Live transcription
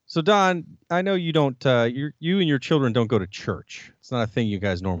So Don, I know you don't. You and your children don't go to church. It's not a thing you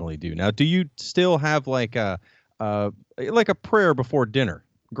guys normally do. Now, do you still have like a prayer before dinner,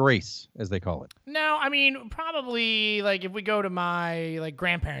 grace as they call it? No, I mean probably like if we go to my like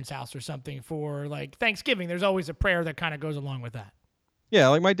grandparents' house or something for like Thanksgiving, there's always a prayer that kind of goes along with that. Yeah,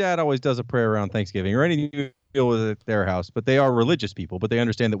 like my dad always does a prayer around Thanksgiving or anything you deal with at their house. But they are religious people, but they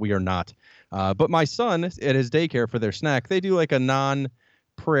understand that we are not. But my son at his daycare for their snack, they do like a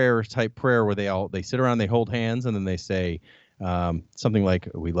non-prayer type prayer where they sit around, they hold hands, and then they say something like,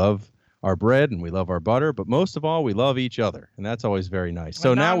 "We love our bread and we love our butter, but most of all, we love each other." And that's always very nice.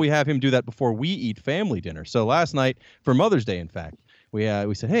 So now we have him do that before we eat family dinner. So last night, for Mother's Day, in fact, we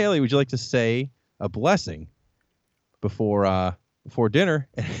said, "Hey, Ellie, would you like to say a blessing before dinner?"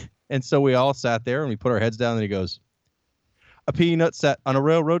 And so we all sat there and we put our heads down and he goes, "A peanut sat on a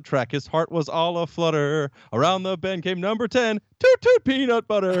railroad track. His heart was all aflutter. Around the bend came number 10. Toot toot peanut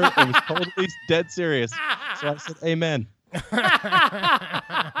butter." It was totally dead serious. So I said, "Amen."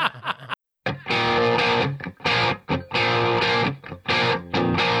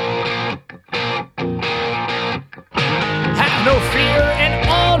 Have no fear, an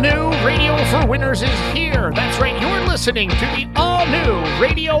all-new Radio for Winners is here. That's right, you're listening to the all-new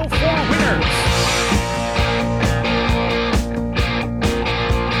Radio for Winners.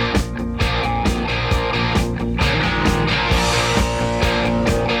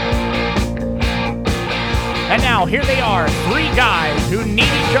 And now, here they are, three guys who need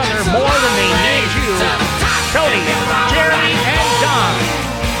each other more than they need you. Tony, Jeremy, and Don.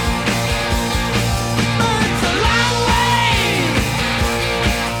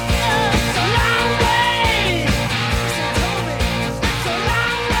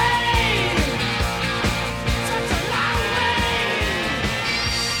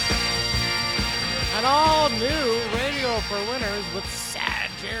 An all-new Radio for Winners with Sad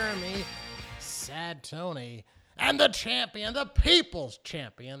Jeremy, Sad Tony, and the champion, the people's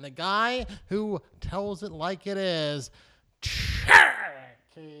champion, the guy who tells it like it is, Cherokee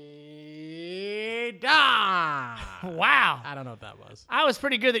Don. Wow. I don't know what that was. I was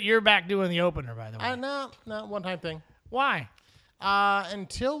pretty good that you're back doing the opener, by the way. No, one-time thing. Why?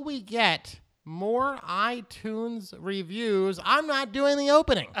 Until we get more iTunes reviews, I'm not doing the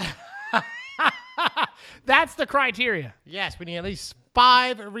opening. That's the criteria. Yes, we need at least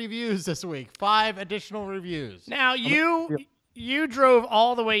 5 reviews this week. 5 additional reviews. Now, you drove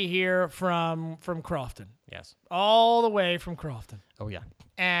all the way here from Crofton. Yes. All the way from Crofton. Oh, yeah.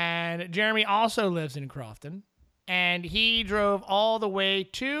 And Jeremy also lives in Crofton. And he drove all the way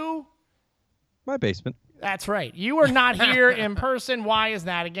to... my basement. That's right. You are not here in person. Why is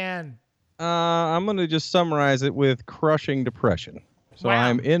that again? I'm going to just summarize it with crushing depression. So Wow.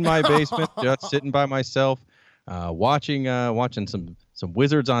 I'm in my basement, just sitting by myself, watching some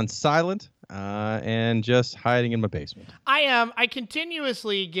Wizards on silent, and just hiding in my basement. I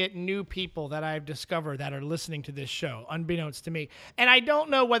continuously get new people that I've discovered that are listening to this show, unbeknownst to me. And I don't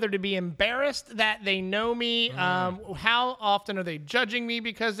know whether to be embarrassed that they know me. How often are they judging me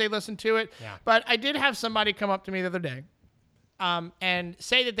because they listen to it? Yeah. But I did have somebody come up to me the other day and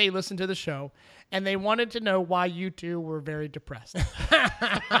say that they listened to the show and they wanted to know why you two were very depressed.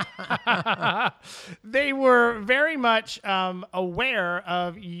 They were very much aware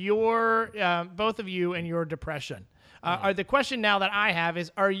of your, both of you and your depression. The question now that I have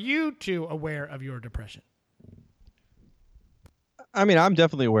is, are you two aware of your depression? I mean, I'm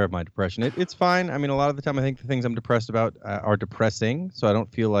definitely aware of my depression. It's fine. I mean, a lot of the time I think the things I'm depressed about are depressing, so I don't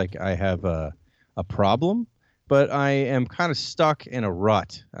feel like I have a problem. But I am kind of stuck in a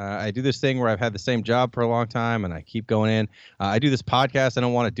rut. I do this thing where I've had the same job for a long time, and I keep going in. I do this podcast I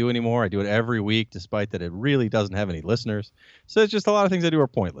don't want to do anymore. I do it every week, despite that it really doesn't have any listeners. So it's just a lot of things I do are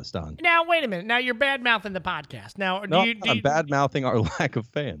pointless, Don. Now, wait a minute. Now, you're bad-mouthing the podcast. Now, I'm bad-mouthing our lack of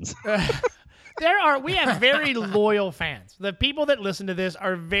fans. We have very loyal fans. The people that listen to this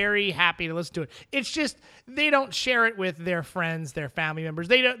are very happy to listen to it. It's just they don't share it with their friends, their family members.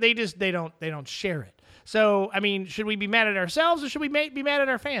 They don't share it. So, I mean, should we be mad at ourselves or should we be mad at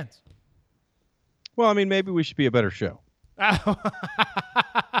our fans? Well, I mean, maybe we should be a better show.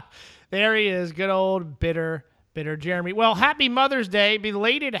 There he is. Good old bitter Jeremy. Well, happy Mother's Day.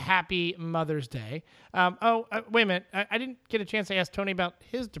 Belated happy Mother's Day. Wait a minute. I didn't get a chance to ask Tony about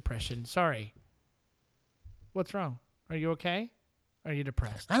his depression. Sorry. What's wrong? Are you okay? Are you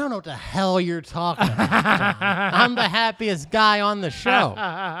depressed? I don't know what the hell you're talking about, John. I'm the happiest guy on the show.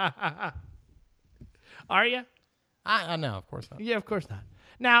 Are you? No, of course not. Yeah, of course not.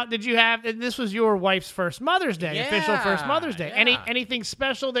 Now, this was your wife's first Mother's Day, official first Mother's Day. Yeah. Anything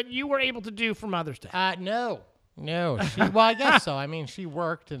special that you were able to do for Mother's Day? No. No, well, I guess so. I mean, she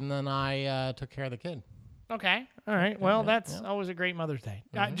worked, and then I took care of the kid. Okay. All right. Well, that's always a great Mother's Day.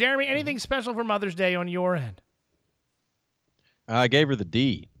 Jeremy, anything special for Mother's Day on your end? I gave her the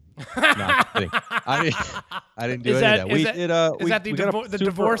D. No, I'm kidding. I didn't do any of that. Is that the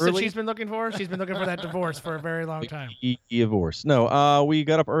divorce that she's been looking for? She's been looking for that divorce for a very long time. Divorce. No, we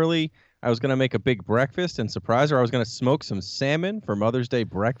got up early. I was going to make a big breakfast and surprise her. I was going to smoke some salmon for Mother's Day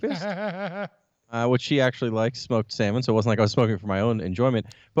breakfast, which she actually likes, smoked salmon, so it wasn't like I was smoking for my own enjoyment.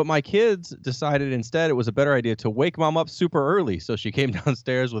 But my kids decided instead it was a better idea to wake Mom up super early, so she came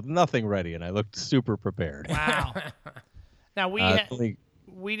downstairs with nothing ready, and I looked super prepared. Wow. Now,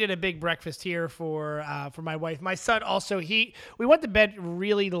 we did a big breakfast here for my wife. My son also, we went to bed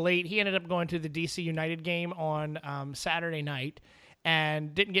really late. He ended up going to the DC United game on Saturday night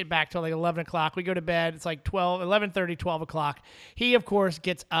and didn't get back till like 11 o'clock. We go to bed. It's like 11:30, 12 o'clock. He, of course,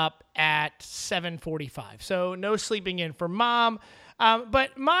 gets up at 7:45. So no sleeping in for Mom.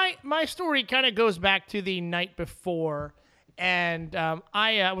 But my story kind of goes back to the night before. And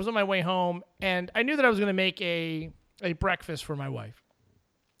I was on my way home, and I knew that I was going to make a breakfast for my wife.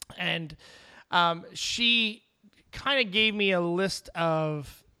 And she kind of gave me a list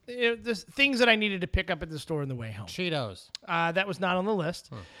of things that I needed to pick up at the store on the way home. Cheetos. That was not on the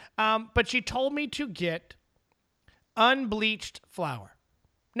list. But she told me to get unbleached flour.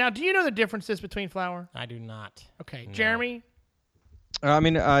 Now, do you know the differences between flour? I do not. Okay. No. Jeremy? I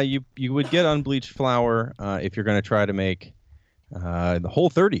mean, you would get unbleached flour if you're going to try to make the Whole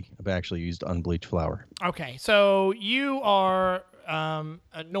 30 have actually used unbleached flour. Okay. So you are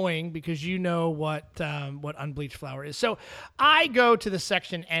annoying because you know what unbleached flour is. So I go to the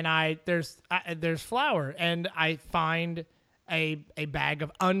section and there's flour, and I find a bag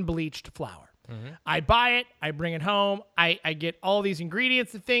of unbleached flour. Mm-hmm. I buy it. I bring it home. I get all these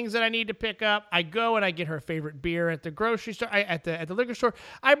ingredients, the things that I need to pick up. I go and I get her favorite beer at the grocery store, at the liquor store.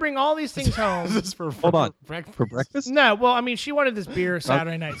 I bring all these things home. Is this for breakfast? For breakfast? No. Well, I mean, she wanted this beer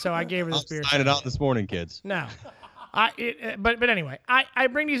Saturday night, so I gave her this beer. Sign it out this morning, kids. No. But anyway, I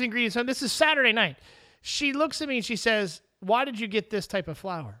bring these ingredients home. This is Saturday night. She looks at me and she says, "Why did you get this type of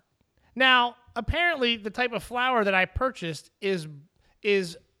flour?" Now, apparently, the type of flour that I purchased is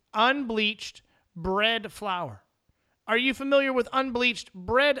unbleached bread flour. Are you familiar with unbleached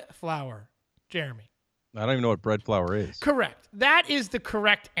bread flour, Jeremy? I don't even know what bread flour is. Correct. That is the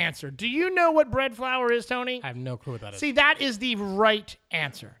correct answer. Do you know what bread flour is, Tony? I have no clue what that is. See, that is the right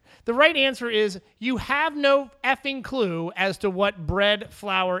answer. The right answer is you have no effing clue as to what bread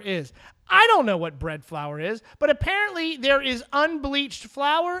flour is. I don't know what bread flour is, but apparently there is unbleached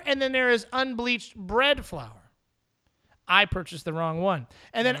flour and then there is unbleached bread flour. I purchased the wrong one.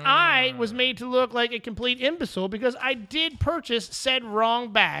 And then I was made to look like a complete imbecile because I did purchase said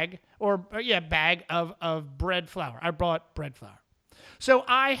wrong bag of bread flour. I bought bread flour. So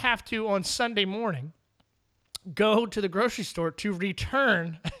I have to, on Sunday morning, go to the grocery store to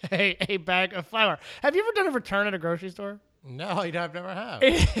return a bag of flour. Have you ever done a return at a grocery store? No, I've never have.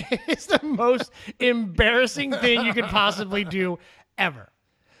 It's the most embarrassing thing you could possibly do ever.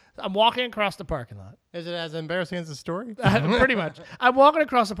 I'm walking across the parking lot. Is it as embarrassing as the story? Pretty much. I'm walking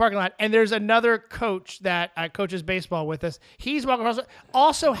across the parking lot, and there's another coach that coaches baseball with us. He's walking across,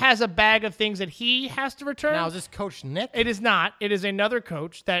 also has a bag of things that he has to return. Now, is this Coach Nick? It is not. It is another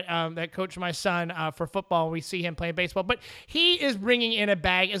coach that coached my son for football. We see him playing baseball. But he is bringing in a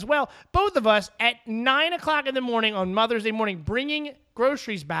bag as well. Both of us at 9 o'clock in the morning on Mother's Day morning, bringing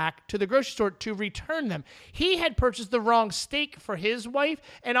groceries back to the grocery store to return them. He had purchased the wrong steak for his wife,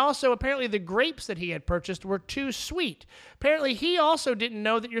 and also apparently the grapes that he had purchased were too sweet. Apparently he also didn't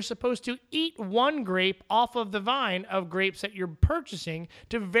know that you're supposed to eat one grape off of the vine of grapes that you're purchasing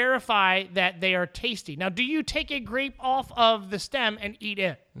to verify that they are tasty. Now, do you take a grape off of the stem and eat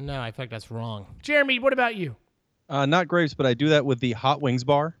it? No, I feel like that's wrong. Jeremy, what about you? Not grapes, but I do that with the hot wings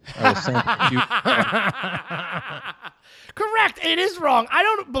bar. Correct. It is wrong. I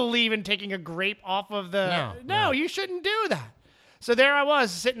don't believe in taking a grape off of the... No, you shouldn't do that. So there I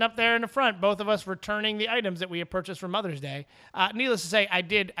was, sitting up there in the front, both of us returning the items that we had purchased for Mother's Day. Needless to say, I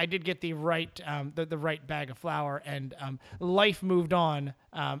did get the right the right bag of flour, and life moved on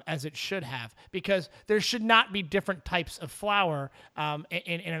as it should have, because there should not be different types of flour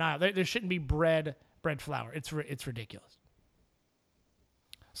in an aisle. There shouldn't be bread flour. It's ridiculous.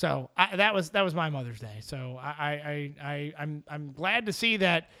 So that was my Mother's Day. So I'm glad to see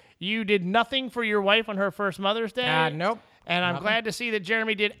that you did nothing for your wife on her first Mother's Day. Nope. And I'm glad to see that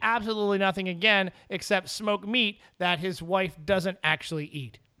Jeremy did absolutely nothing again except smoke meat that his wife doesn't actually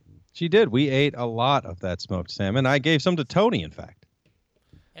eat. She did. We ate a lot of that smoked salmon. I gave some to Tony, in fact.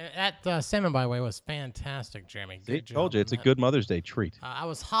 And that salmon, by the way, was fantastic, Jeremy. See, Good job told you on it's a that. good Mother's Day treat. I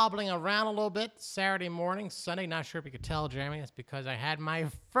was hobbling around a little bit Saturday morning, Sunday. Not sure if you could tell, Jeremy. That's because I had my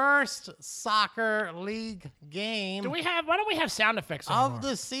first soccer league game Why don't we have sound effects anymore? of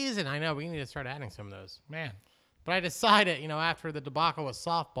the season. I know we need to start adding some of those. Man. But I decided, after the debacle with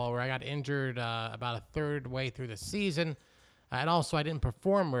softball, where I got injured about a third way through the season, and also I didn't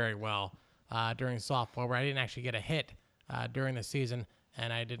perform very well during softball, where I didn't actually get a hit during the season.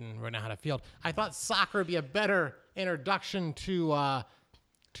 And I didn't really know how to field. I thought soccer would be a better introduction to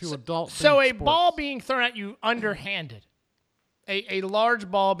adult. So a sports. ball being thrown at you underhanded, a large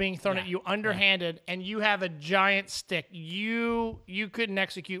ball being thrown at you underhanded, and you have a giant stick. You couldn't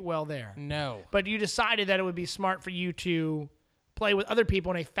execute well there. No. But you decided that it would be smart for you to play with other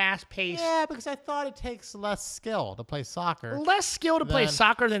people in a fast-paced. Yeah, because I thought it takes less skill to play soccer. Less skill to play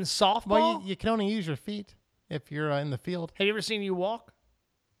soccer than softball. Well, you can only use your feet if you're in the field. Have you ever seen you walk?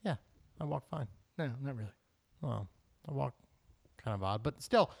 Yeah, I walk fine. No, not really. Well, I walk kind of odd, but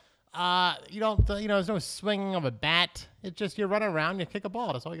still, you don't. There's no swinging of a bat. It's just you run around, you kick a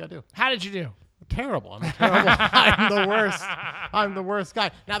ball. That's all you gotta do. How did you do? Terrible. I'm terrible. I'm the worst. I'm the worst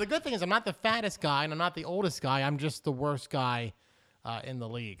guy. Now the good thing is I'm not the fattest guy and I'm not the oldest guy. I'm just the worst guy in the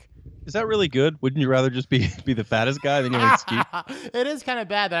league. Is that really good? Wouldn't you rather just be the fattest guy than you have an excuse? It is kind of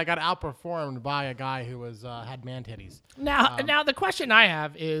bad that I got outperformed by a guy who was had man titties. Now the question I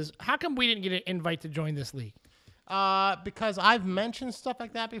have is, how come we didn't get an invite to join this league? Because I've mentioned stuff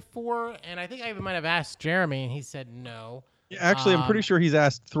like that before, and I think I even might have asked Jeremy, and he said no. Yeah, actually, I'm pretty sure he's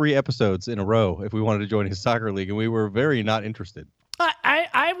asked 3 episodes in a row if we wanted to join his soccer league, and we were very not interested.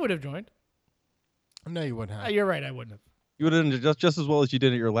 I would have joined. No, you wouldn't have. You're right, I wouldn't have. You would have done just as well as you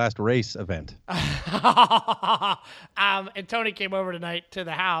did at your last race event. And Tony came over tonight to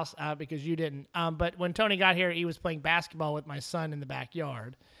the house because you didn't. But when Tony got here, he was playing basketball with my son in the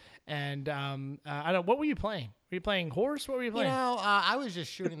backyard. And I don't. What were you playing? Were you playing horse? What were you playing? I was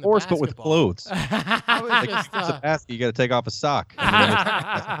just shooting the Horse, but basketball. with clothes. I was just, It's a basket. You got to take off a sock.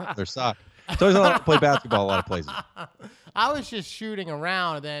 Their sock. So he's allowed to play basketball a lot of places. I was just shooting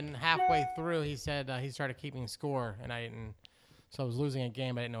around, and then halfway through, he said he started keeping score, and I didn't. So I was losing a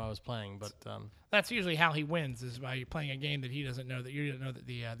game. I didn't know I was playing, but that's usually how he wins, is by playing a game that he doesn't know, that you don't know, that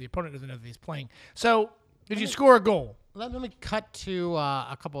the opponent doesn't know that he's playing. So did you score a goal? Let me cut to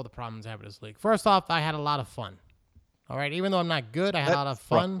a couple of the problems I have with this league. First off, I had a lot of fun. All right, even though I'm not good, I had a lot of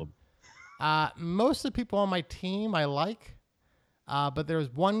fun. Most of the people on my team I like, but there's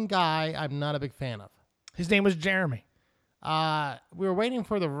one guy I'm not a big fan of. His name was Jeremy. We were waiting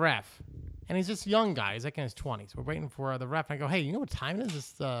for the ref, and he's just a young guy. He's like in his 20s. We're waiting for the ref, and I go, "Hey, you know what time it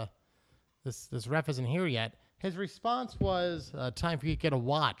is? This ref isn't here yet." His response was, "Time for you to get a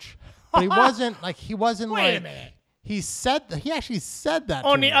watch." But he wasn't like Wait a minute. He actually said that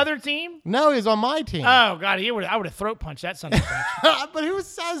On to the me. other team? No, he's on my team. Oh God, I would have throat punched that son of a bitch. But who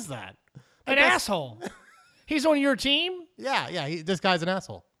says that? An asshole. He's on your team? Yeah. This guy's an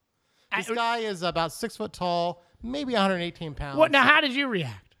asshole. This guy is about 6 foot tall, maybe 118 pounds. What? Now, how did you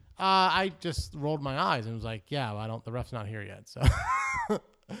react? I just rolled my eyes and was like, "Yeah, well, the ref's not here yet." So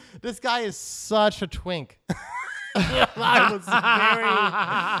this guy is such a twink. I was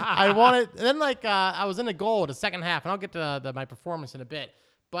I wanted. And then I was in the goal the second half, and I'll get to my performance in a bit.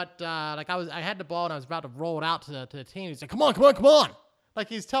 But I had the ball and I was about to roll it out to the team. He's like, "Come on!" Like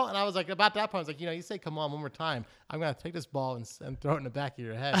he's telling. And I was like, about that point, I was like, you say "come on" one more time, I'm gonna take this ball and throw it in the back of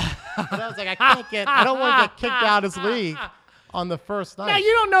your head. But I was like, I don't want to get kicked out of this league on the first night. Now, you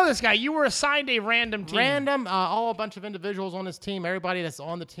don't know this guy. You were assigned a random team. All a bunch of individuals on this team. Everybody that's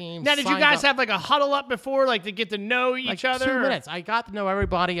on the team. Now, did you signed guys up. have like a huddle up before, like to get to know each other? 2 minutes. I got to know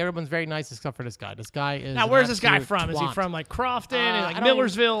everybody. Everyone's very nice except for this guy. This guy is. Now, an where's this guy absolute from? Is he twat. from like Crofton, I don't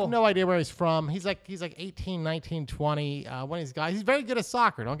Millersville? No idea where he's from. He's like 18, 19, 20. One of these guys. He's very good at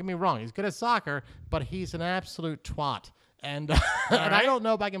soccer. Don't get me wrong. He's good at soccer, but he's an absolute twat. And and I don't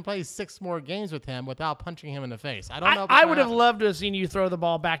know if I can play 6 more games with him without punching him in the face. I don't know. I would have loved to have seen you throw the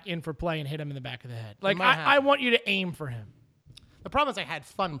ball back in for play and hit him in the back of the head. Like, might I want you to aim for him. The problem is I had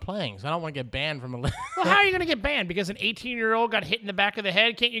fun playing, so I don't want to get banned from a league. Well, how are you going to get banned? Because an 18-year-old got hit in the back of the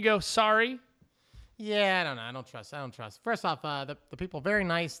head? Can't you go, sorry? Yeah, I don't know. I don't trust. First off, the people very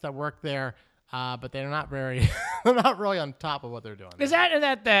nice that work there, but they're not very, they're not really on top of what they're doing. Is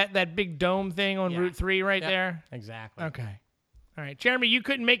that big dome thing on Route 3 right there? Exactly. Okay. All right. Jeremy, you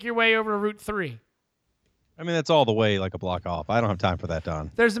couldn't make your way over to Route 3. I mean, that's all the way like a block off. I don't have time for that, Don.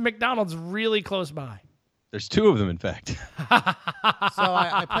 There's a McDonald's really close by. There's 2 of them, in fact. So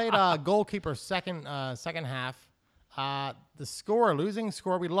I played goalkeeper second half. Losing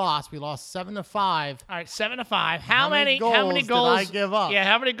score, we lost. We lost 7-5. All right, 7-5. How many goals goals did I give up? Yeah,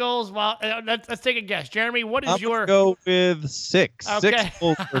 how many goals? Well, let's take a guess. Jeremy, what is I'm your? go with 6. Okay. 6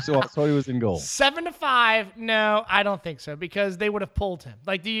 goals. So Tony was in goal. 7-5. No, I don't think so because they would have pulled him.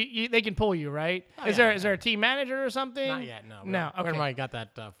 Like, they can pull you, right? Is there a team manager or something? Not yet. No. No. Okay. Where am I got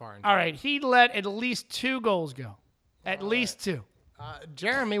that far into? All right. He let at least 2 goals go. At least 2.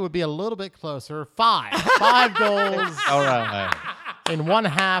 Jeremy would be a little bit closer. 5. 5 goals. All right. In one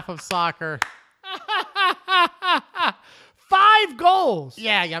half of soccer. 5 goals.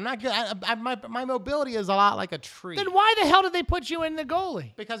 Yeah, I'm not good. My mobility is a lot like a tree. Then why the hell did they put you in the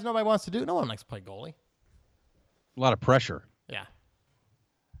goalie? Because nobody wants to do. No one likes to play goalie. A lot of pressure. Yeah.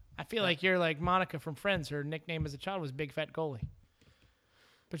 I feel like you're like Monica from Friends. Her nickname as a child was Big Fat Goalie.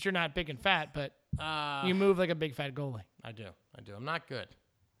 But you're not big and fat, but you move like a big fat goalie. I do. I'm not good.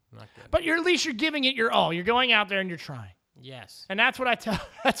 But at least you're giving it your all. You're going out there and you're trying. Yes. And that's what I tell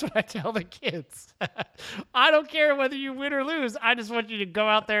the kids. I don't care whether you win or lose. I just want you to go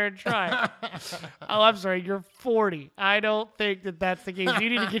out there and try. Oh, I'm sorry. You're 40. I don't think that's the case. You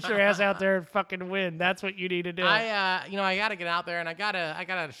need to get your ass out there and fucking win. That's what you need to do. I got to get out there and I got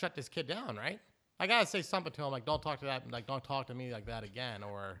to shut this kid down, right? I got to say something to him like don't talk to that don't talk to me like that again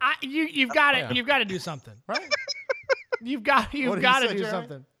or you've got to do something. Right? You've got to do Jeremy?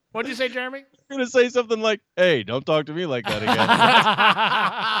 something. What did you say, Jeremy? You're going to say something like, hey, don't talk to me like that again.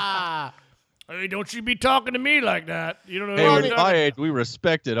 Hey, don't you be talking to me like that. You don't know Hey, what with my age, we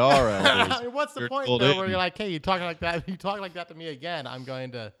respected our elders. I mean, what's the point, though, where you're like, hey, you talking like that? If you talk like that to me again, I'm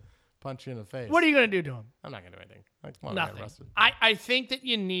going to punch you in the face. What are you going to do to him? I'm not going to do anything. I just want to get Nothing. arrested. I think that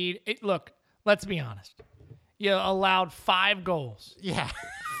you need it. Look, let's be honest. You allowed 5 goals. Yeah.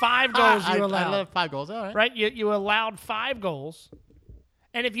 5 goals you allowed. I love 5 goals. All right. Right? You allowed 5 goals.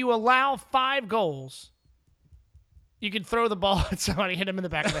 And if you allow 5 goals, you can throw the ball at somebody, hit him in the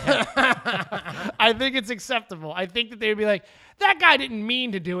back of the head. I think it's acceptable. I think that they would be like, that guy didn't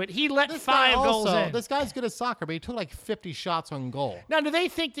mean to do it. He let 5 goals in. This guy's good at soccer, but he took like 50 shots on goal. Now, do they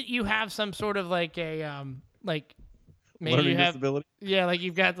think that you have some sort of like a maybe Learning you have disability? Yeah, like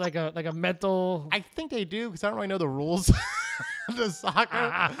you've got like a mental. I think they do because I don't really know the rules of soccer. So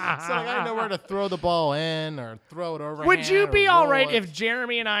like, I know where to throw the ball in or throw it over. Would you be all right if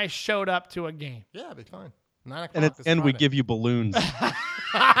Jeremy and I showed up to a game? Yeah, it'd be fine. 9 o'clock. And at the end, we give you balloons.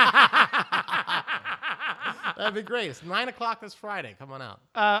 That'd be great. It's 9 o'clock this Friday. Come on out.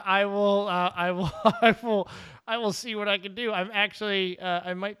 I will see what I can do. I'm actually,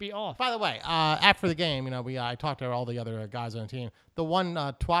 I might be off. By the way, after the game, I talked to all the other guys on the team. The one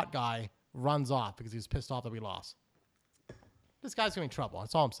twat guy runs off because he was pissed off that we lost. This guy's gonna be in trouble.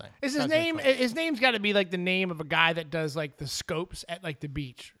 That's all I'm saying. Is his name? His name's got to be like the name of a guy that does like the scopes at like the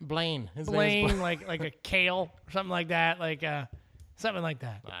beach. Blaine. His Blaine, name is Blaine. like a Kale or something like that. Like something like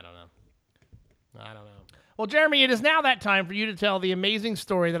that. I don't know. Well, Jeremy, it is now that time for you to tell the amazing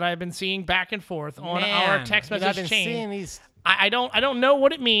story that I've been seeing back and forth on our text message I've been chain. seeing these. I don't know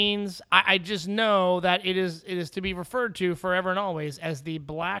what it means. I just know that it is to be referred to forever and always as the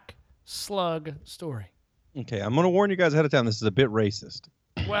Black Slug story. Okay, I'm going to warn you guys ahead of time. This is a bit racist.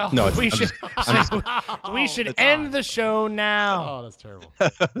 Well, No, we should end the show now. Oh, that's terrible.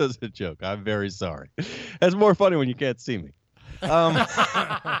 That's a joke. I'm very sorry. It's more funny when you can't see me.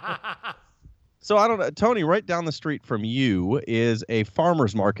 So I don't know, Tony. Right down the street from you is a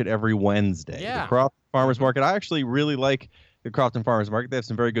farmers market every Wednesday. Yeah. The Crofton Farmers Market. I actually really like the Crofton Farmers Market. They have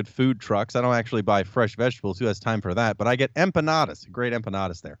some very good food trucks. I don't actually buy fresh vegetables. Who has time for that? But I get empanadas, great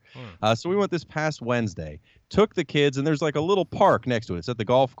empanadas there. So we went this past Wednesday. Took the kids, and there's like a little park next to it. It's at the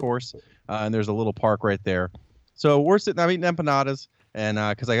golf course, and there's a little park right there. So we're sitting. I'm eating empanadas, and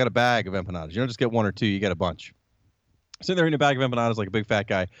because I got a bag of empanadas. You don't just get 1 or 2. You get a bunch. Sitting there eating a bag of empanadas like a big fat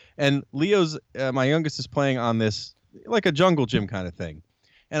guy. And Leo's, my youngest, is playing on this, like a jungle gym kind of thing.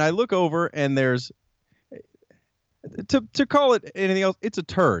 And I look over and there's, to call it anything else, it's a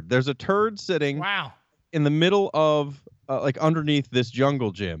turd. There's a turd sitting in the middle of, like underneath this jungle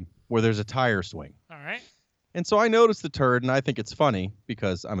gym where there's a tire swing. All right. And so I noticed the turd and I think it's funny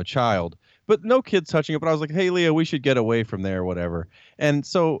because I'm a child. But no kid's touching it. But I was like, hey, Leo, we should get away from there or whatever. And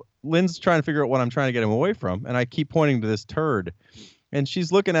so Lynn's trying to figure out what I'm trying to get him away from. And I keep pointing to this turd. And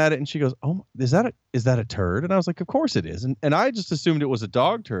she's looking at it and she goes, oh, is that a turd? And I was like, of course it is. And I just assumed it was a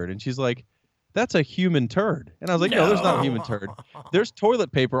dog turd. And she's like, that's a human turd. And I was like, no, there's not a human turd. There's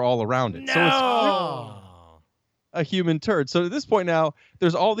toilet paper all around it. No. So it's a human turd. So at this point now,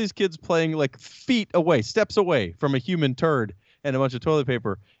 there's all these kids playing like steps away from a human turd and a bunch of toilet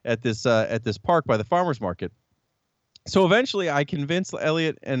paper at this park by the farmers market. So eventually I convinced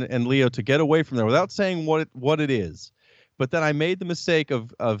Elliot and Leo to get away from there without saying what it is. But then I made the mistake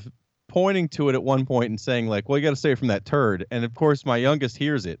of pointing to it at one point and saying, like, well, you got to stay away from that turd. And of course, my youngest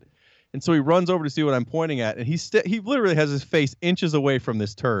hears it. And so he runs over to see what I'm pointing at. And he literally has his face inches away from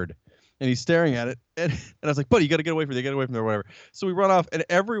this turd. And he's staring at it. And I was like, buddy, you got to get away from there, whatever. So we run off. And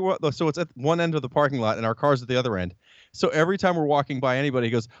so it's at one end of the parking lot and our car's at the other end. So every time we're walking by anybody,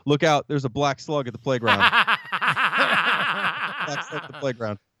 he goes, look out, there's a black slug at the playground. Black slug at the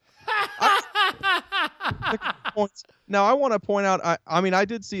playground. Now, I want to point out, I mean, I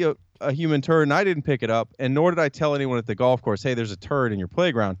did see a human turd, and I didn't pick it up, and nor did I tell anyone at the golf course, hey, there's a turd in your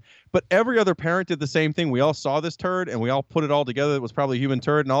playground. But every other parent did the same thing. We all saw this turd, and we all put it all together. It was probably a human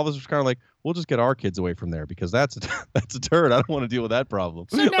turd, and all of us was kind of like, we'll just get our kids away from there because that's a turd. I don't want to deal with that problem.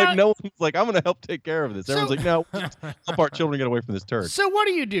 So now, like, no one's like, I'm going to help take care of this. Everyone's like, no, we'll just help our children get away from this turd. So what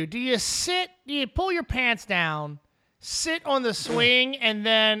do? Do you pull your pants down, sit on the swing, and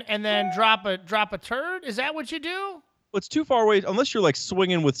then drop a turd? Is that what you do? Well, it's too far away unless you're like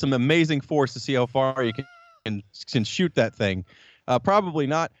swinging with some amazing force to see how far you can shoot that thing. Probably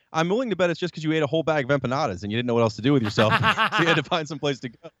not. I'm willing to bet it's just because you ate a whole bag of empanadas and you didn't know what else to do with yourself, so you had to find some place to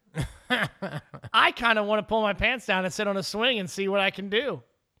go. I kind of want to pull my pants down and sit on a swing and see what I can do.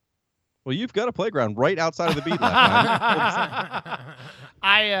 Well, you've got a playground right outside of the beat left.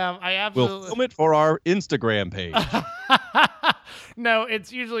 I absolutely. We'll film it for our Instagram page. No,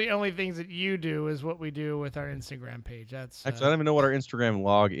 it's usually only things that you do is what we do with our Instagram page. That's actually, I don't even know what our Instagram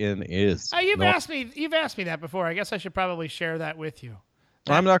login is. You've asked me that before. I guess I should probably share that with you.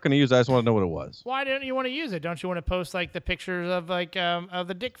 I'm not going to use it. I just want to know what it was. Why don't you want to use it? Don't you want to post like the pictures of of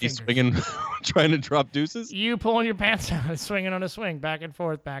the dick fingers? He's swinging, trying to drop deuces. You pulling your pants down and swinging on a swing, back and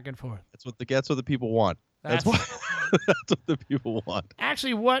forth, back and forth. That's what the people want. That's what the people want.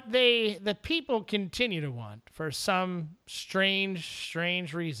 Actually, what the people continue to want for some strange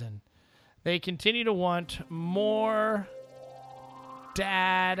reason, they continue to want more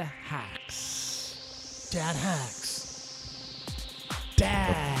dad hacks. Dad hacks.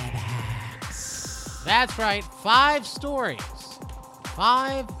 Dad hacks. That's right. 5 stories.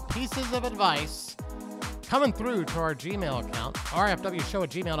 5 pieces of advice coming through to our Gmail account,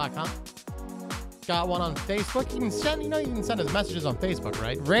 rfwshow@gmail.com. Got one on Facebook. You can send us messages on Facebook,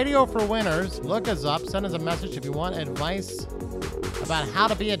 right? Radio for Winners. Look us up. Send us a message if you want advice about how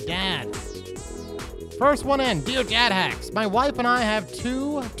to be a dad. First one in. Dear Dad Hacks. My wife and I have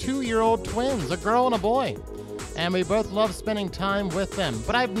 2 2-year-old twins, a girl and a boy. And we both love spending time with them.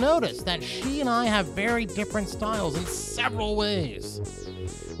 But I've noticed that she and I have very different styles in several ways.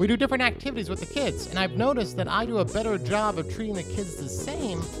 We do different activities with the kids, and I've noticed that I do a better job of treating the kids the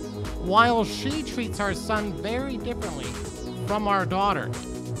same, while she treats our son very differently from our daughter.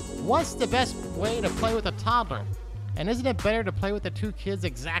 What's the best way to play with a toddler? And isn't it better to play with the 2 kids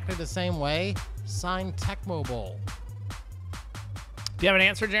exactly the same way? Signed, Tecmo Bowl. Do you have an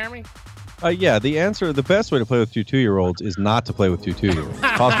answer, Jeremy? Yeah, the best way to play with 2 2-year-olds is not to play with 2 2-year-olds.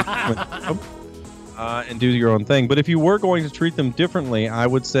 And do your own thing. But if you were going to treat them differently, I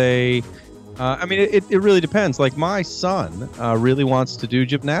would say, it really depends. Like my son really wants to do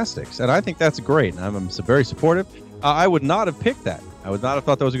gymnastics, and I think that's great. And I'm very supportive. I would not have picked that. I would not have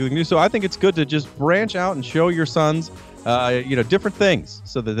thought that was a good thing to do. So I think it's good to just branch out and show your sons, different things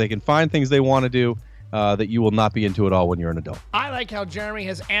so that they can find things they want to do. That you will not be into at all when you're an adult. I like how Jeremy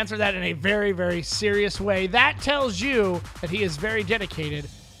has answered that in a very, very serious way. That tells you that he is very dedicated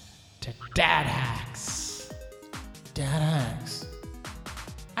to dad hacks. Dad hacks.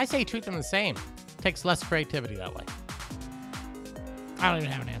 I say treat them the same. Takes less creativity that way. I don't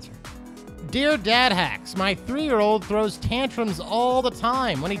even have an answer. Dear Dad Hacks, my 3-year-old throws tantrums all the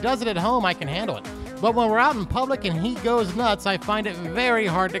time. When he does it at home, I can handle it. But when we're out in public and he goes nuts, I find it very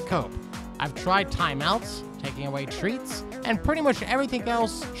hard to cope. I've tried timeouts, taking away treats, and pretty much everything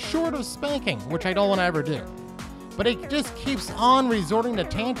else short of spanking, which I don't want to ever do. But he just keeps on resorting to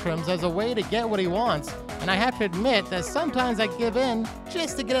tantrums as a way to get what he wants, and I have to admit that sometimes I give in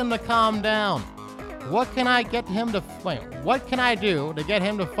just to get him to calm down. What can I do to get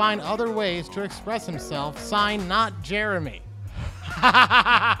him to find other ways to express himself? Signed, not Jeremy.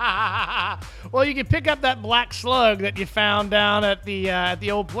 Well, you can pick up that black slug that you found down at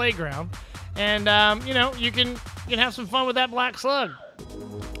the old playground, and you can have some fun with that black slug.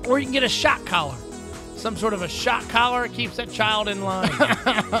 Or you can get a shock collar, some sort of a shock collar. It keeps that child in line.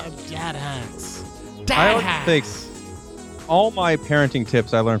 Dad hacks. Dad hacks. All my parenting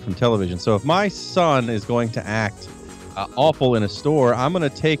tips I learned from television. So if my son is going to act awful in a store, I'm going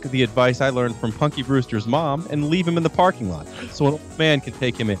to take the advice I learned from Punky Brewster's mom and leave him in the parking lot so an old man can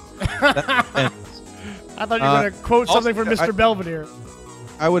take him in. I thought you were going to quote something from Mr. Belvedere.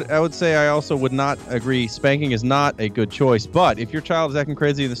 I would say I also would not agree. Spanking is not a good choice. But if your child is acting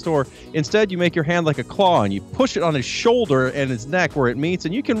crazy in the store, instead you make your hand like a claw and you push it on his shoulder and his neck where it meets,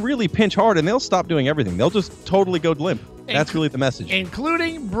 and you can really pinch hard, and they'll stop doing everything. They'll just totally go limp. That's really the message.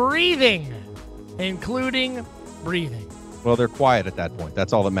 Including breathing. Well, they're quiet at that point.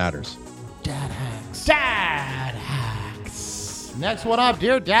 That's all that matters. Dad hacks. Dad hacks. Next one up,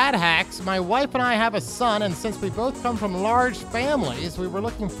 dear Dad hacks. My wife and I have a son, and since we both come from large families, we were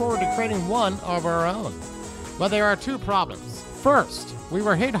looking forward to creating one of our own. But there are two problems. First, we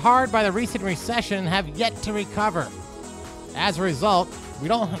were hit hard by the recent recession and have yet to recover. As a result, we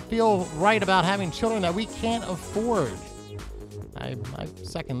don't feel right about having children that we can't afford. I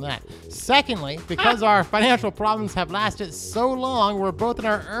second that. Secondly, because our financial problems have lasted so long, we're both in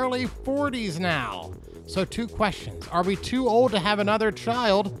our early 40s now. So two questions. Are we too old to have another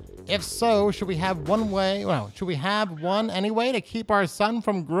child? If so, should we have one anyway to keep our son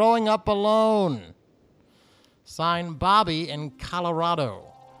from growing up alone? Signed, Bobby in Colorado.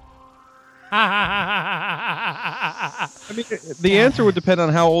 I mean, the answer would depend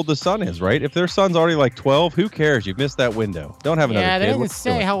on how old the son is, right? If their son's already like 12, who cares? You've missed that window. Don't have another kid. Yeah, they didn't What's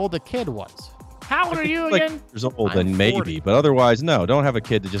say doing? how old the kid was. How old are you Like again? years old, I'm then 40. maybe. But otherwise, no. Don't have a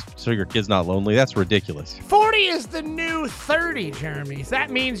kid just so your kid's not lonely. That's ridiculous. 40 is the new 30, Jeremy.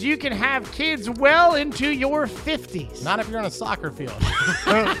 That means you can have kids well into your 50s. Not if you're on a soccer field.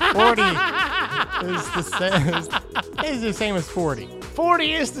 40 is the same as 40.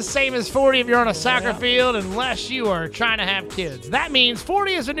 40 is the same as 40 if you're on a soccer field, unless you are trying to have kids. That means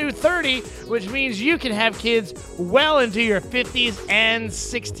 40 is a new 30, which means you can have kids well into your 50s and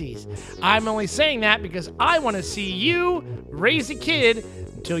 60s. I'm only saying that because I want to see you raise a kid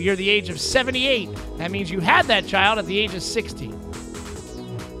until you're the age of 78. That means you had that child at the age of 60.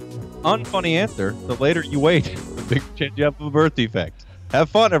 Unfunny answer. The later you wait, the bigger chance you have of a birth defect. Have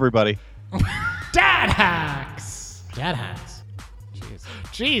fun, everybody. Dad hacks. Dad hacks.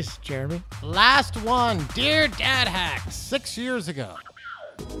 Jeez, Jeremy. Last one. Dear Dad hacks. 6 years ago,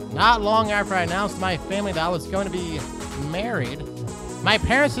 not long after I announced to my family that I was going to be married, my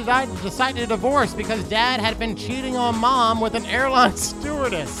parents decided to divorce because Dad had been cheating on Mom with an airline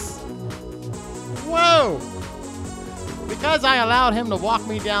stewardess. Whoa! Because I allowed him to walk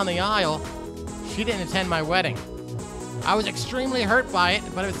me down the aisle, she didn't attend my wedding. I was extremely hurt by it,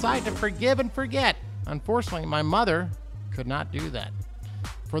 but I decided to forgive and forget. Unfortunately, my mother could not do that.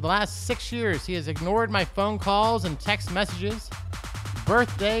 For the last 6 years, he has ignored my phone calls and text messages,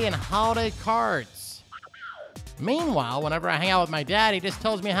 birthday and holiday cards. Meanwhile, whenever I hang out with my dad, he just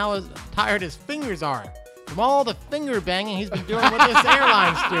tells me how tired his fingers are from all the finger banging he's been doing with this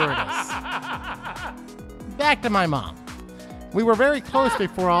airline stewardess. Back to my mom. We were very close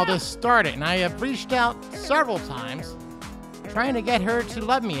before all this started, and I have reached out several times trying to get her to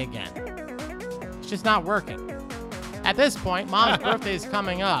love me again. It's just not working. At this point, Mom's birthday is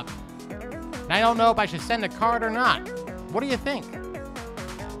coming up, and I don't know if I should send a card or not. What do you think?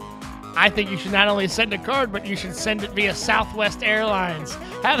 I think you should not only send a card, but you should send it via Southwest Airlines.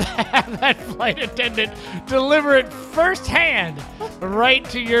 Have that flight attendant deliver it firsthand right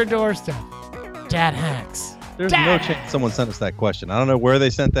to your doorstep. Dad hacks. There's no chance someone sent us that question. I don't know where they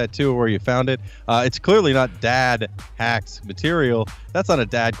sent that to or where you found it. It's clearly not dad hacks material. That's not a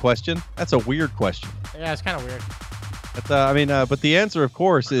dad question. That's a weird question. Yeah, it's kind of weird. But the answer, of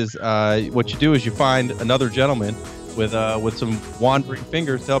course, is what you do is you find another gentleman with some wandering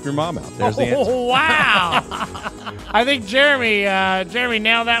fingers to help your mom out. There's the answer. Oh, wow. I think Jeremy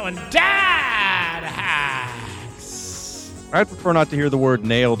nailed that one. Dad hacks. I'd prefer not to hear the word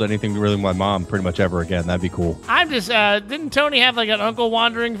nailed anything really with my mom pretty much ever again. That'd be cool. I'm just didn't Tony have like an Uncle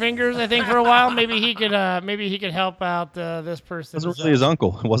Wandering Fingers, I think, for a while? Maybe he could help out this person. It wasn't really his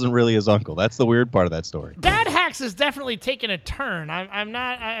uncle. It wasn't really his uncle. That's the weird part of that story. Dad hacks has definitely taken a turn.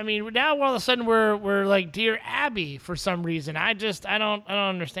 I mean, now all of a sudden we're like Dear Abby for some reason. I don't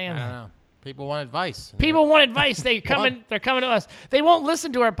understand that. I don't know. People want advice. People want advice. They're coming to us. They won't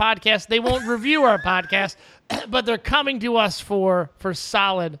listen to our podcast. They won't review our podcast, but they're coming to us for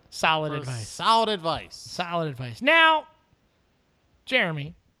solid advice. Solid advice. Solid advice. Now,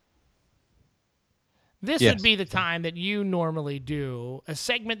 Jeremy, this Yes. would be the time that you normally do a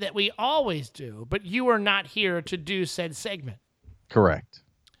segment that we always do, but you are not here to do said segment. Correct.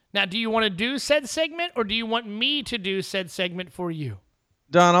 Now, do you want to do said segment, or do you want me to do said segment for you?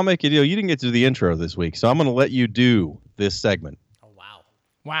 Don, I'll make a deal. You didn't get to do the intro this week, so I'm going to let you do this segment. Oh, wow.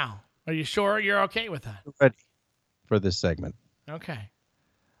 Wow. Are you sure you're okay with that? Ready for this segment. Okay.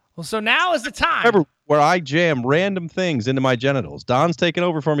 Well, so now is the time. Remember where I jam random things into my genitals. Don's taking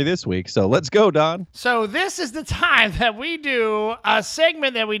over for me this week, so let's go, Don. So this is the time that we do a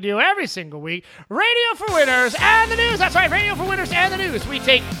segment that we do every single week, Radio for Winners and the News. That's right, Radio for Winners and the News. We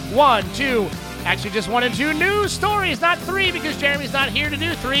take just 1 and 2 news stories, not 3 because Jeremy's not here to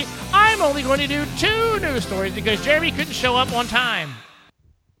do 3. I'm only going to do 2 news stories because Jeremy couldn't show up on time.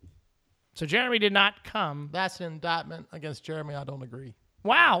 So Jeremy did not come. That's an indictment against Jeremy. I don't agree.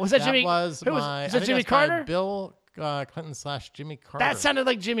 Wow, was that Jimmy? Is that Jimmy Carter? Bill Clinton / Jimmy Carter. That sounded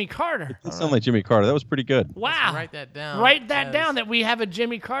like Jimmy Carter. It sounded like Jimmy Carter. That was pretty good. Wow. Let's write that down. Write that down that we have a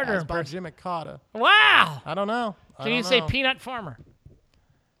Jimmy Carter That's by impression. Jimmy Carter. Wow. I don't know. Can you say Peanut Farmer?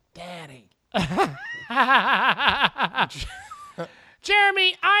 Daddy?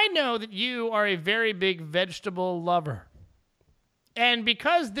 Jeremy, I know that you are a very big vegetable lover. And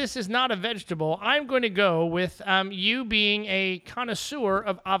because this is not a vegetable, I'm going to go with you being a connoisseur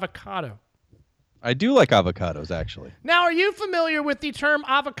of avocado. I do like avocados, actually. Now, are you familiar with the term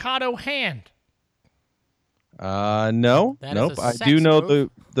avocado hand? No. That nope. is a I sex do know move.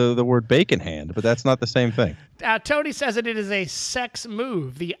 the word bacon hand, but that's not the same thing. Tony says that it is a sex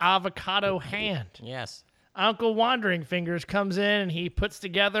move, the avocado hand. Yes. Uncle Wandering Fingers comes in and he puts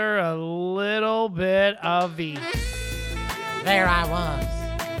together a little bit of the... There I was,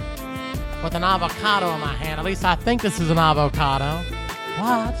 with an avocado in my hand. At least I think this is an avocado.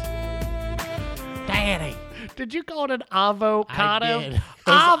 What? Daddy. Did you call it an avocado? I did.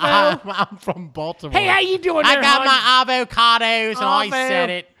 'Cause I'm from Baltimore. Hey, how you doing I there, got hon? my avocados, and I said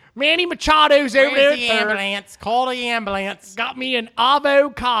it. Manny Machado's over there. Where's the ambulance? Call the ambulance. Got me an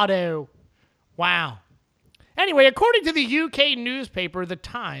avocado. Wow. Anyway, according to the UK newspaper The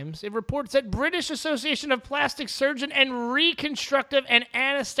Times, it reports that British Association of Plastic Surgeon and Reconstructive and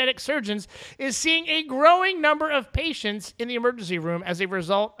Anesthetic Surgeons is seeing a growing number of patients in the emergency room as a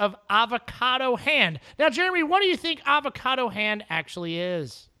result of avocado hand. Now, Jeremy, what do you think avocado hand actually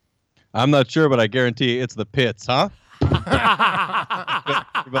is? I'm not sure, but I guarantee it's the pits, huh?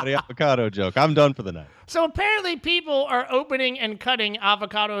 Everybody avocado joke. I'm done for the night. So apparently people are opening and cutting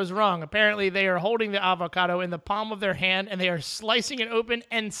avocados wrong. Apparently they are holding the avocado in the palm of their hand and they are slicing it open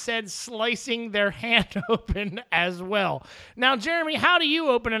and slicing their hand open as well. Now, Jeremy, how do you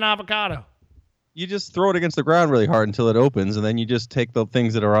open an avocado? You just throw it against the ground really hard until it opens, and then you just take the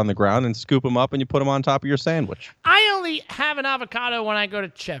things that are on the ground and scoop them up and you put them on top of your sandwich. I only have an avocado when I go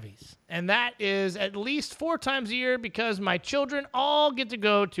to Chevy's, and that is at least 4 times a year because my children all get to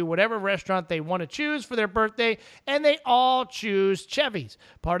go to whatever restaurant they want to choose for their birthday, and they all choose Chevy's.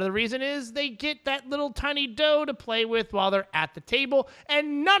 Part of the reason is they get that little tiny dough to play with while they're at the table,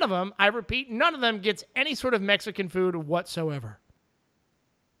 and none of them, I repeat, none of them gets any sort of Mexican food whatsoever.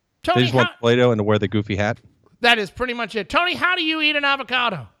 Tony, They just want Play-Doh and to wear the goofy hat. that is pretty much it. Tony, how do you eat an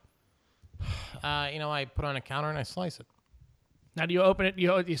avocado? I put it on a counter and I slice it. Now, do you open it?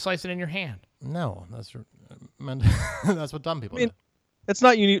 You slice it in your hand? No, that's what dumb people do. It's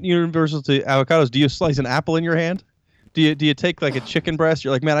not universal to avocados. Do you slice an apple in your hand? Do you take like a chicken breast?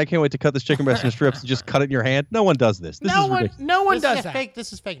 You're like, man, I can't wait to cut this chicken breast in strips and just cut it in your hand. No one does this. This is ridiculous. No one This does is that.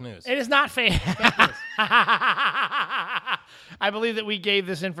 This is fake news. It is not fake. Fake news. I believe that we gave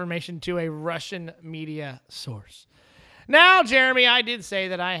this information to a Russian media source. Now, Jeremy, I did say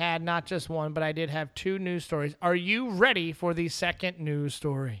that I had not just one, but I did have 2 news stories. Are you ready for the second news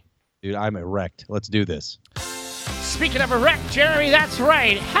story? Dude, I'm erect. Let's do this. Speaking of erect, Jeremy, that's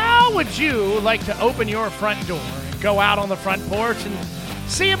right. How would you like to open your front door and go out on the front porch and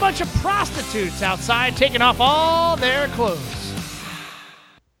see a bunch of prostitutes outside taking off all their clothes?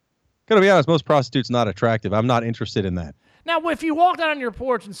 Gotta be honest, most prostitutes not attractive. I'm not interested in that. Now, if you walked out on your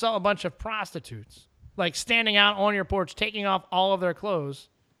porch and saw a bunch of prostitutes, like standing out on your porch, taking off all of their clothes,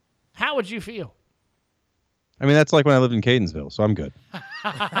 how would you feel? I mean, that's like when I lived in Catonsville, so I'm good.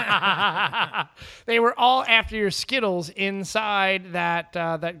 They were all after your Skittles inside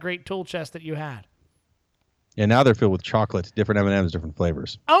that great tool chest that you had. Yeah, now they're filled with chocolate, different M&Ms, different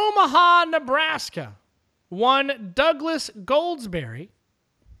flavors. Omaha, Nebraska. One Douglas Goldsberry,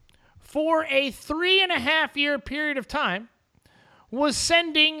 for a 3.5-year period of time, was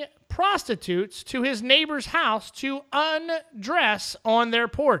sending prostitutes to his neighbor's house to undress on their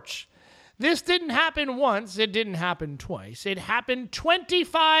porch. This didn't happen once. It didn't happen twice. It happened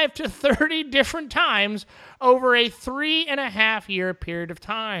 25 to 30 different times over a 3.5-year period of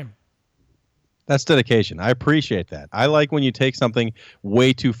time. That's dedication. I appreciate that. I like when you take something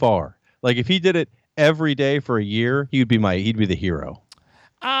way too far. Like if he did it every day for a year, he'd be the hero.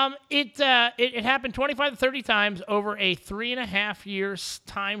 It happened 25 to 30 times over a 3.5 years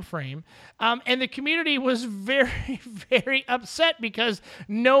time frame, and the community was very, very upset because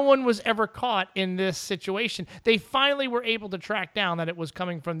no one was ever caught in this situation. They finally were able to track down that it was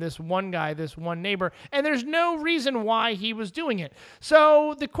coming from this one guy, this one neighbor, and there's no reason why he was doing it.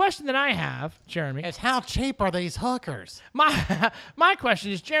 So the question that I have, Jeremy, is how cheap are these hookers? My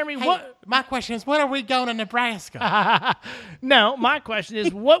question is, Jeremy, My question is, when are we going to Nebraska? No, my question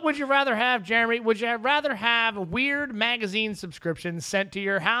is, what would you rather have, Jeremy? Would you rather have weird magazine subscriptions sent to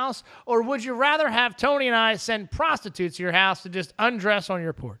your house, or would you rather have Tony and I send prostitutes to your house to just undress on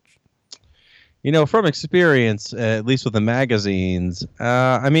your porch? From experience, at least with the magazines,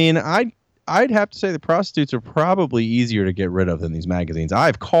 I'd have to say the prostitutes are probably easier to get rid of than these magazines.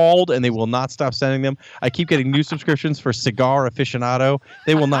 I've called and they will not stop sending them. I keep getting new subscriptions for Cigar Aficionado.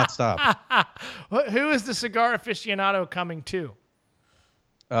 They will not stop. Who is the Cigar Aficionado coming to?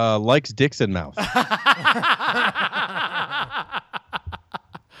 Likes dicks in mouth.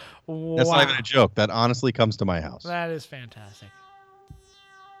 Wow. That's not even a joke. That honestly comes to my house. That is fantastic.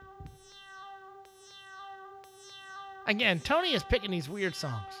 Again, Tony is picking these weird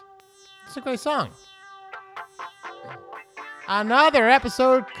songs. It's a great song. Another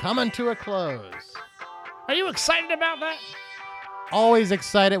episode coming to a close. Are you excited about that? Always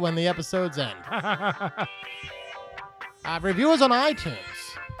excited when the episodes end. Review us on iTunes.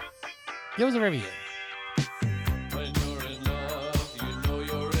 Give us a review.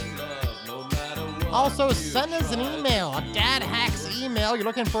 Also, send us an email, a Dad Hacks email. You're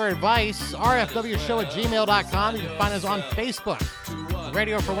looking for advice, rfwshow@gmail.com. You can find us on Facebook,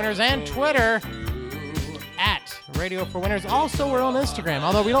 Radio for Winners, and Twitter, @Radio4Winners. Also, we're on Instagram,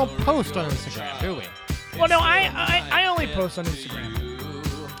 although we don't post on Instagram, do we? Well, no, I only post on Instagram.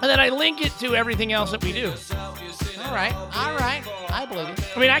 And then I link it to everything else that we do. All right. I believe you.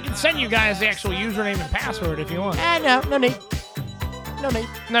 I mean, I can send you guys the actual username and password if you want. No need.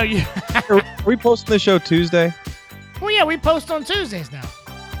 No, you... Are we posting the show Tuesday? Well, yeah, we post on Tuesdays now.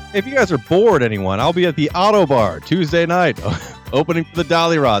 If you guys are bored, anyone, I'll be at the Auto Bar Tuesday night, opening for the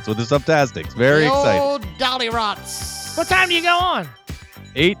Dolly Rots with the Subtastics. Very excited. Old Dolly Rots. What time do you go on?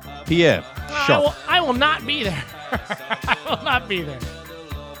 8 p.m. Sharp. I will not be there. I will not be there.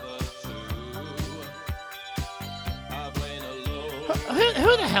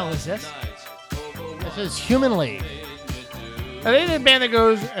 Who the hell is this? This is Human League. Are they the band that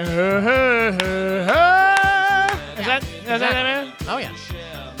goes, Is that that man? Oh, yeah.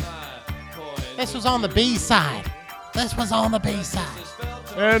 This was on the B-side.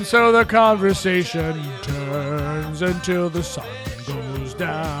 And so the conversation turns until the sun goes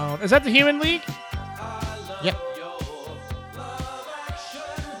down. Is that the Human League? Yep.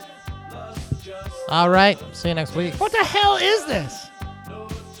 All right. See you next week. What the hell is this?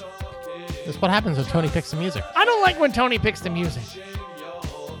 This is what happens when Tony picks the music. I don't like when Tony picks the music.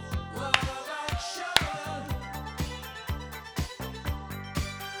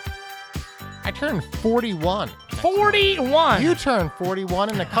 I turned 41. 41. You turned 41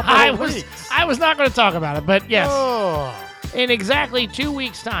 in a couple of weeks. I was not going to talk about it, but yes. Oh. In exactly 2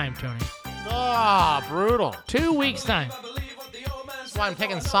 weeks' time, Tony. Ah, brutal. 2 weeks' time. That's why I'm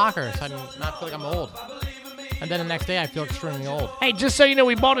taking soccer, so I do not feel like I'm old. And then the next day, I feel extremely old. Hey, just so you know,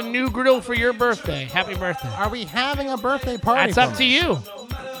 we bought a new grill for your birthday. Happy birthday. Are we having a birthday party? That's up to you.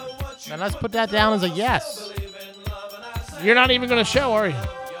 Then let's put that down as a yes. You're not even going to show, are you?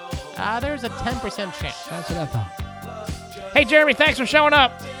 There's a 10% chance. That's what I thought. Hey, Jeremy, thanks for showing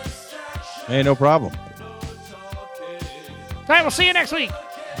up. Hey, no problem. All right, we'll see you next week.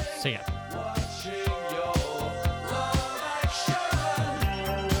 See ya.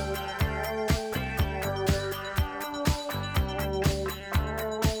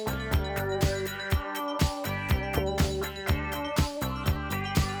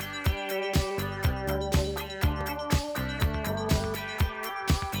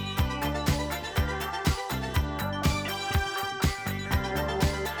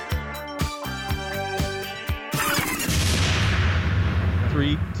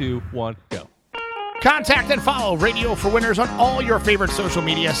 Three, 2, 1, go. Contact and follow Radio for Winners on all your favorite social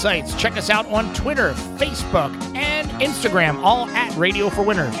media sites. Check us out on Twitter, Facebook, and Instagram, all at Radio for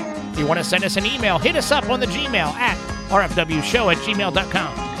Winners. If you want to send us an email, hit us up on the Gmail at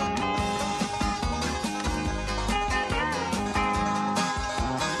rfwshow@gmail.com.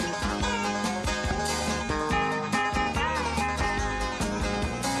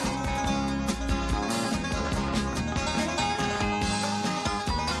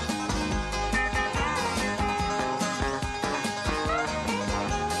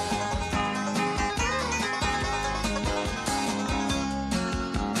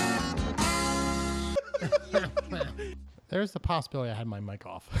 There's the possibility I had my mic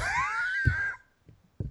off.